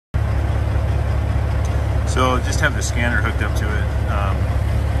So just have the scanner hooked up to it.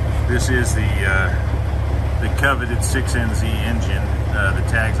 This is the coveted 6NZ engine. The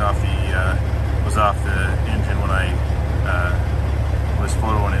tags off was off the engine when I was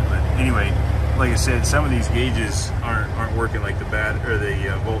photoing it. But anyway, like I said, some of these gauges aren't working, like the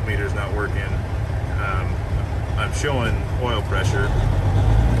voltmeter's not working. I'm showing oil pressure.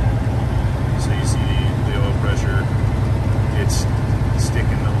 So you see the oil pressure. It's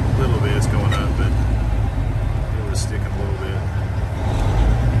sticking a little bit. It's going up, but it was sticking a little bit.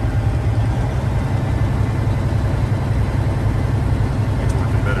 It's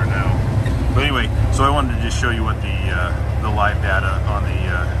working better now. But anyway, so I wanted to just show you what the live data on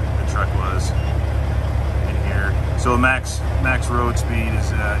the truck was in here. So the max road speed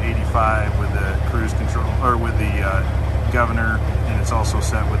is 85 with the cruise control, or with the governor, and it's also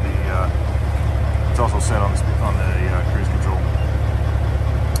set with the on the cruise control.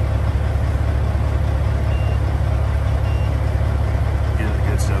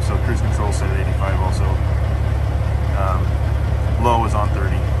 Good stuff. So cruise control set at 85 also. Low is on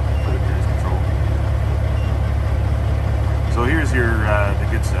 30 for the cruise control. So here's your the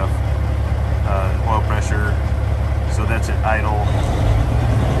good stuff. Oil pressure. So that's at idle.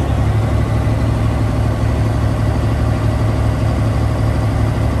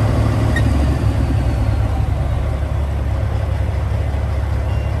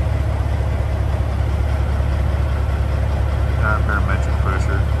 Barometric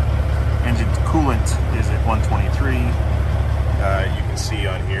pressure. Engine coolant is at 123. You can see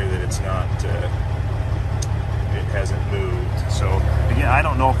on here that it's not, it hasn't moved. So again, I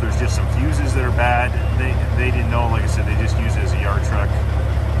don't know if there's just some fuses that are bad. They didn't know, like I said, they just use it as a yard truck.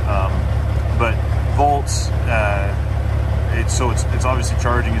 But volts, it's obviously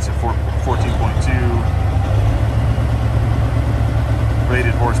charging. It's at 14.2.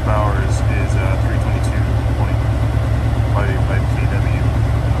 Rated horsepower is 322. By kW.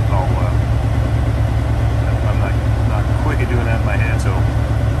 I'm not quick at doing that in my head, so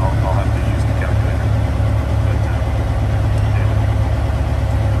I'll have to use the calculator. But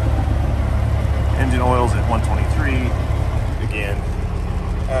engine oil's at 123. Again,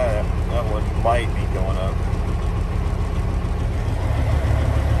 that one might be going up.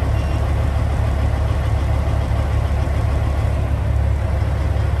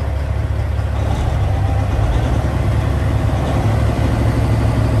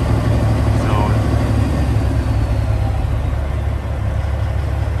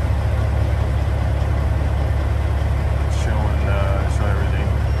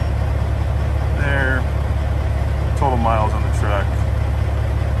 Total miles on the truck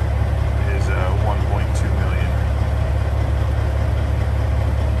is 1.2 million.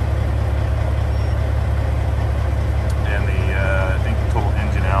 And I think the total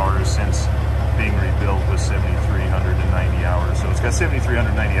engine hours since being rebuilt was 7,390 hours. So it's got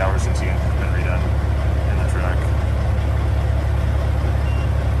 7,390 hours since the engine's been redone in the truck.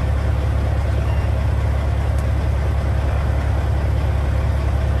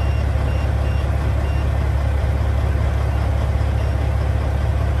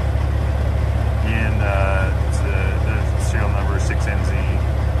 NZ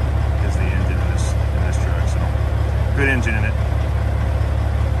is the engine in this truck, so good engine in it.